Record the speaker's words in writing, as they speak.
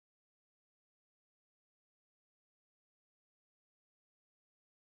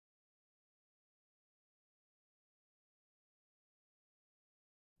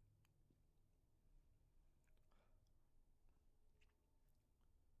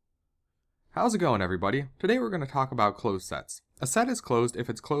How's it going, everybody? Today we're going to talk about closed sets. A set is closed if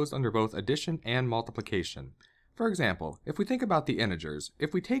it's closed under both addition and multiplication. For example, if we think about the integers,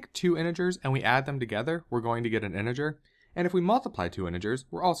 if we take two integers and we add them together, we're going to get an integer, and if we multiply two integers,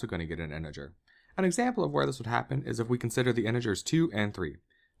 we're also going to get an integer. An example of where this would happen is if we consider the integers 2 and 3.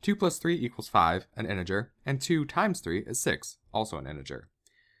 2 plus 3 equals 5, an integer, and 2 times 3 is 6, also an integer.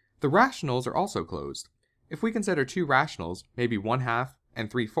 The rationals are also closed. If we consider two rationals, maybe 1/2 and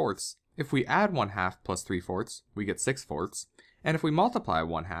 3/4, if we add 1/2 plus 3/4, we get 6/4, and if we multiply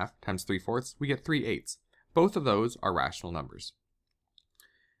 1/2 times 3/4, we get 3/8. Both of those are rational numbers.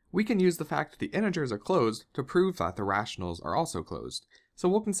 We can use the fact that the integers are closed to prove that the rationals are also closed. So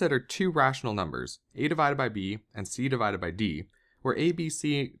we'll consider two rational numbers, a divided by b and c divided by d, where a, b,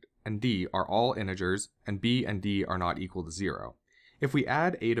 c, and d are all integers and b and d are not equal to 0. If we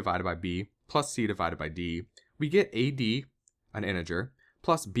add a divided by b plus c divided by d, we get ad, an integer,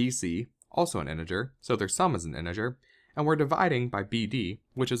 plus bc, also an integer, so their sum is an integer, and we're dividing by bd,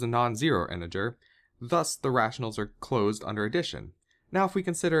 which is a non-zero integer, thus the rationals are closed under addition. Now if we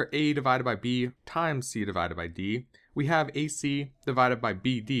consider a divided by b times c divided by d, we have ac divided by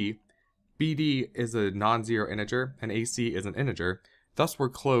bd. bd is a non-zero integer, and ac is an integer, thus we're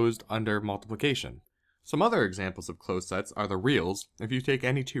closed under multiplication. Some other examples of closed sets are the reals. If you take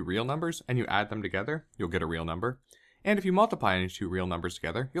any two real numbers and you add them together, you'll get a real number. And if you multiply any two real numbers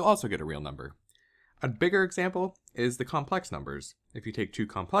together, you'll also get a real number. A bigger example is the complex numbers. If you take two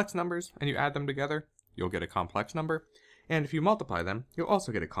complex numbers and you add them together, you'll get a complex number. And if you multiply them, you'll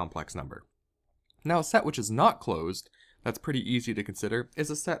also get a complex number. Now a set which is not closed, that's pretty easy to consider,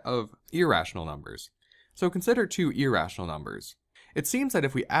 is a set of irrational numbers. So consider two irrational numbers. It seems that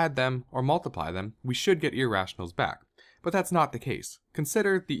if we add them or multiply them, we should get irrationals back. But that's not the case.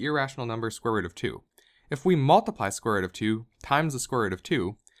 Consider the irrational number square root of 2. If we multiply square root of 2 times the square root of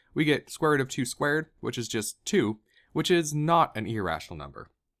 2, we get square root of 2 squared, which is just 2, which is not an irrational number.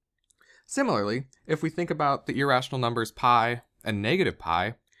 Similarly, if we think about the irrational numbers pi and negative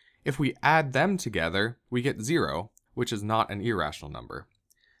pi, if we add them together, we get 0, which is not an irrational number.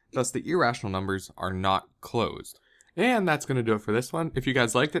 Thus, the irrational numbers are not closed. And that's going to do it for this one. If you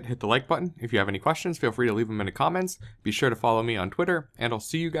guys liked it, hit the like button. If you have any questions, feel free to leave them in the comments. Be sure to follow me on Twitter, and I'll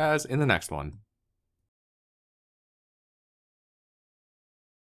see you guys in the next one.